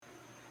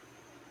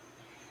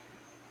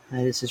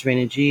Hi, this is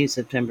Raina G.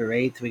 September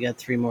 8th. We got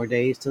 3 more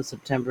days till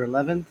September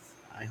 11th.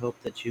 I hope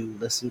that you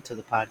listen to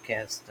the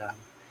podcast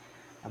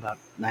about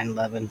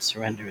 9/11,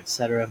 surrender,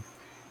 etc.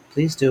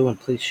 Please do and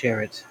please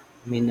share it.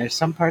 I mean, there's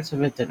some parts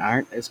of it that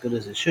aren't as good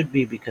as it should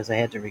be because I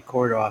had to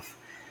record off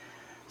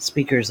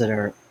speakers that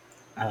are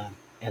uh,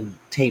 and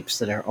tapes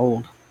that are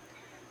old,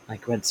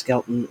 like Red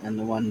Skelton and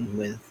the one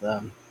with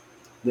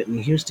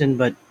Whitney Houston.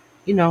 But,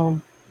 you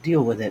know,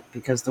 deal with it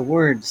because the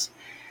words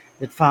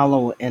that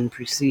follow and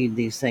precede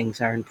these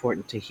things are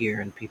important to hear,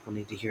 and people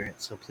need to hear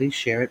it. So please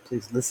share it.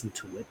 Please listen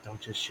to it.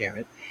 Don't just share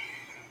it.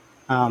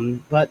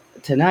 But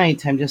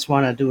tonight, I just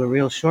want to do a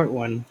real short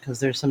one because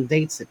there's some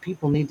dates that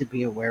people need to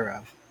be aware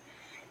of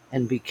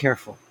and be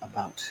careful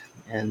about.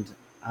 And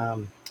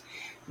um,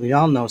 we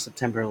all know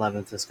September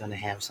 11th is going to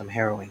have some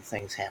harrowing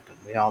things happen.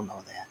 We all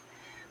know that.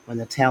 When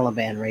the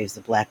Taliban raised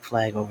the black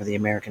flag over the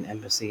American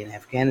embassy in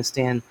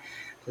Afghanistan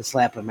to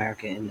slap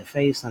America in the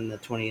face on the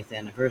 20th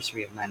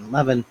anniversary of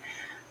 9/11,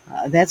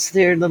 that's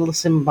their little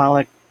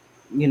symbolic,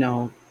 you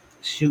know,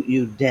 shoot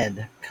you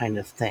dead kind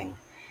of thing.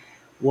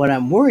 What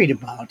I'm worried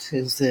about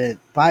is that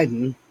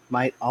Biden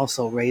might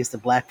also raise the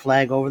black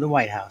flag over the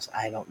White House.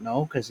 I don't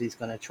know because he's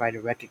going to try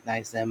to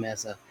recognize them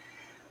as a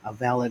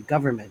valid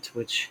government,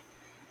 which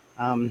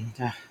um,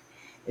 uh,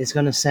 is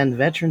going to send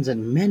veterans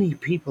and many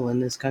people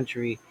in this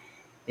country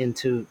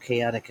into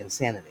chaotic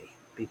insanity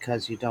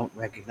because you don't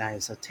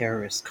recognize a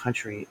terrorist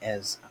country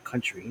as a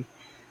country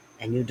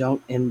and you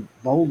don't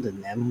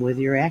embolden them with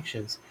your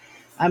actions.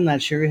 I'm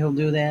not sure he'll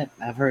do that.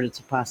 I've heard it's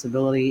a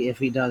possibility. If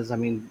he does, I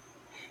mean,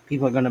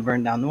 people are going to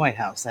burn down the White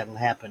House. That'll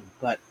happen.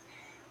 But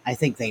I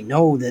think they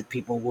know that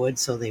people would,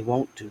 so they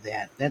won't do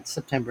that. That's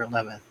September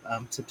 11th.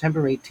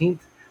 September 18th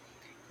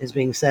is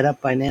being set up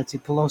by Nancy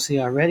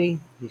Pelosi already.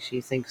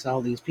 She thinks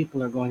all these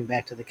people are going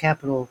back to the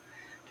Capitol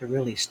to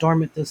really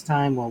storm it this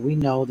time. Well, we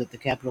know that the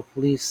Capitol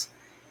Police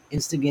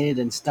instigated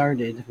and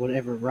started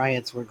whatever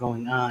riots were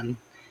going on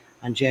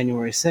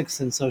January 6th,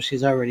 and so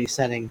she's already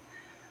setting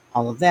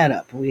all of that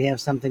up. We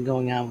have something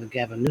going on with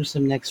Gavin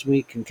Newsom next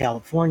week in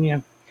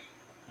California.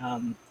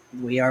 Um,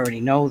 we already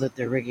know that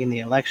they're rigging the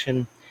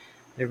election,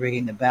 they're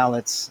rigging the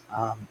ballots.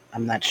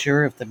 I'm not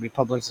sure if the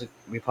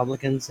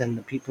Republicans and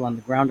the people on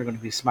the ground are going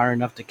to be smart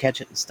enough to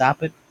catch it and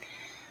stop it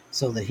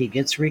so that he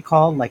gets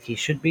recalled like he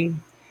should be.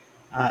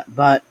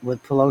 But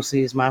with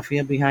Pelosi's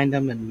mafia behind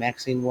him and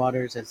Maxine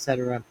Waters,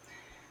 etc.,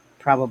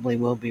 probably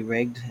will be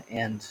rigged,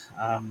 and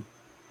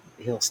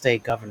he'll stay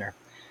governor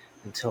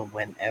until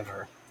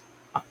whenever.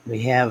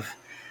 We have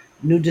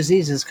new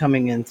diseases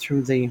coming in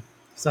through the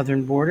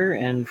southern border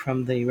and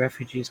from the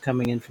refugees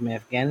coming in from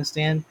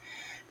Afghanistan.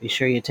 Be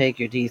sure you take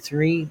your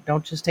D3.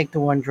 Don't just take the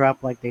one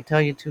drop like they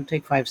tell you to.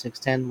 Take 5, 6,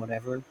 10,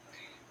 whatever.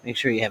 Make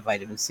sure you have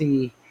vitamin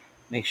C.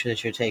 Make sure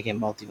that you're taking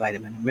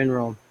multivitamin and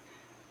mineral.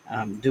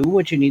 Do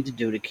what you need to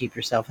do to keep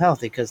yourself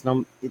healthy because,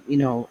 no, you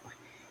know,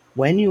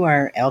 when you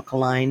are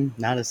alkaline,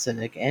 not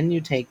acidic, and you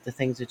take the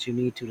things that you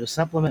need to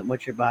supplement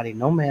what your body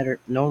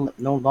no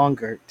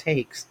longer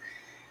takes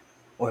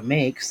or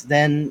makes,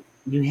 then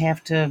you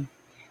have to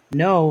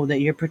know that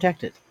you're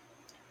protected.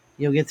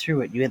 You'll get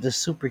through it. You have the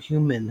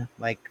superhuman,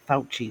 like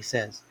Fauci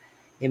says,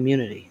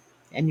 immunity,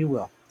 and you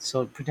will.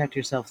 So protect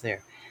yourself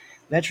there.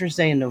 Veterans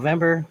Day in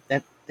November.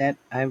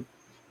 I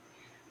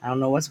don't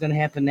know what's going to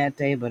happen that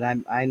day, but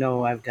I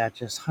know I've got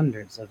just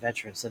hundreds of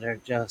veterans that are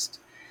just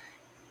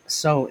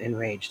so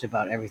enraged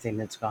about everything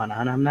that's gone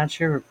on. I'm not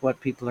sure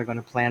what people are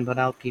going to plan, but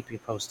I'll keep you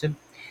posted.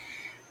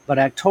 But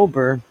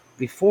October,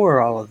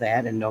 before all of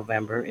that, in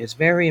November, is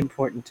very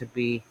important to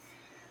be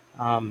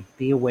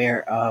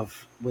aware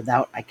of.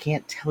 Without, I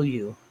can't tell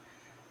you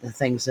the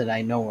things that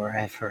I know or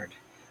I've heard.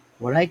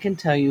 What I can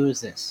tell you is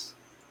this: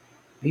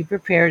 be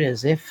prepared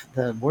as if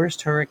the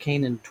worst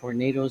hurricane and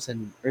tornadoes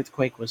and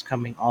earthquake was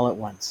coming all at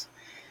once.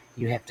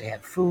 You have to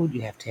have food,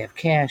 you have to have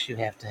cash, you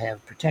have to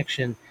have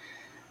protection.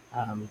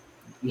 Um,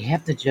 you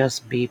have to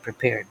just be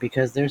prepared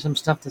because there's some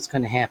stuff that's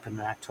going to happen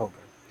in October.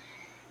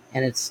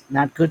 And it's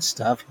not good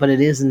stuff, but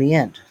it is in the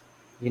end.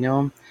 You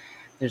know,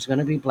 there's going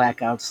to be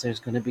blackouts, there's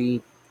going to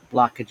be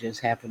blockages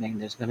happening,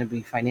 there's going to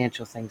be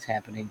financial things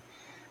happening.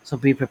 So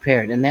be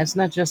prepared, and that's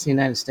not just the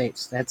United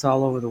States; that's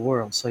all over the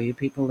world. So you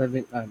people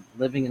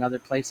living in other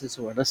places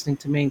who are listening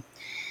to me,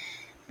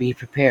 be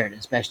prepared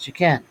as best you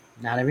can.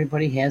 Not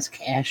everybody has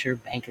cash or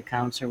bank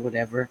accounts or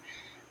whatever,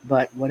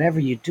 but whatever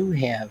you do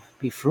have,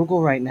 be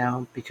frugal right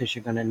now because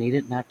you're going to need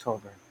it in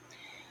October.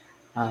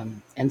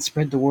 And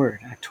spread the word.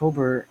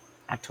 October,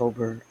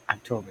 October,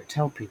 October.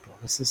 Tell people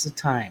this is the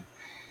time.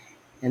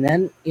 And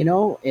then,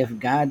 if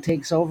God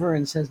takes over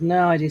and says,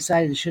 no, I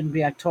decided it shouldn't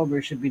be October,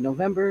 it should be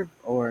November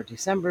or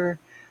December,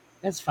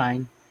 that's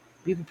fine.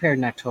 Be prepared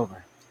in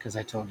October because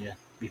I told you,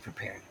 be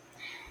prepared.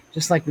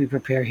 Just like we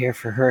prepare here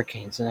for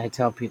hurricanes. And I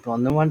tell people,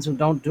 and the ones who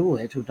don't do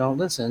it, who don't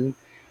listen,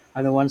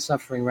 are the ones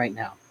suffering right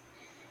now.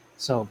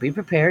 So be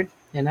prepared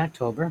in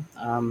October,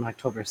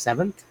 October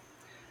 7th,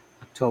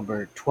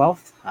 October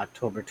 12th,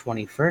 October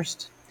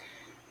 21st.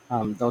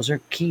 Those are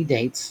key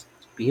dates.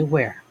 Be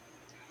aware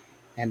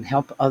and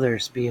help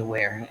others be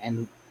aware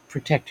and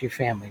protect your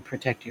family,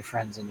 protect your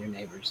friends and your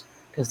neighbors.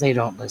 because they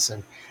don't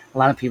listen. A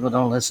lot of people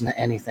don't listen to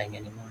anything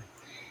anymore.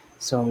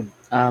 So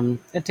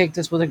take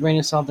this with a grain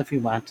of salt if you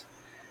want.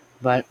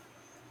 But,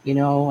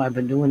 I've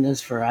been doing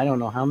this for I don't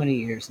know how many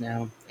years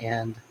now,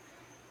 and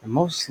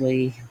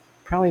mostly,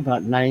 probably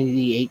about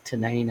 98 to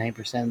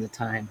 99% of the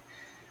time,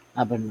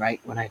 I've been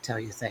right when I tell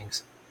you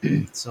things.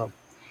 So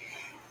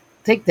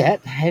take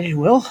that as you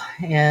will,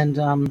 and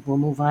we'll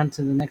move on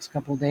to the next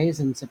couple of days.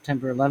 In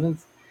September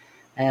 11th,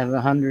 I have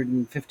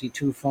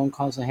 152 phone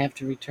calls I have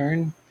to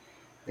return.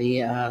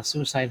 The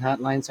suicide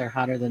hotlines are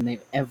hotter than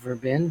they've ever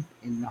been.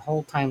 In the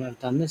whole time I've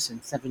done this,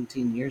 in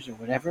 17 years or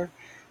whatever,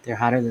 they're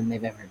hotter than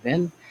they've ever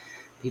been.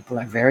 People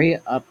are very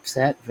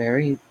upset,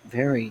 very,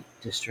 very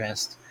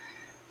distressed.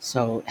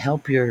 So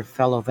help your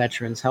fellow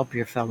veterans, help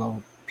your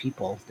fellow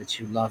people that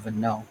you love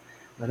and know.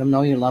 Let them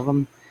know you love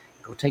them.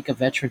 Go take a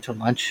veteran to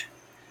lunch.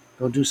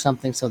 Go do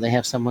something so they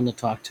have someone to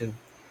talk to.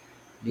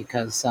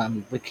 Because I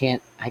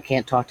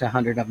can't talk to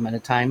 100 of them at a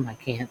time. I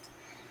can't.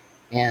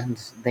 And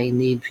they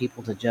need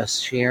people to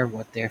just share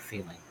what they're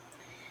feeling.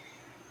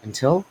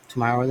 Until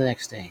tomorrow or the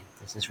next day,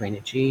 this is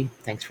Raina G.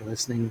 Thanks for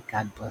listening.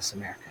 God bless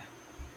America.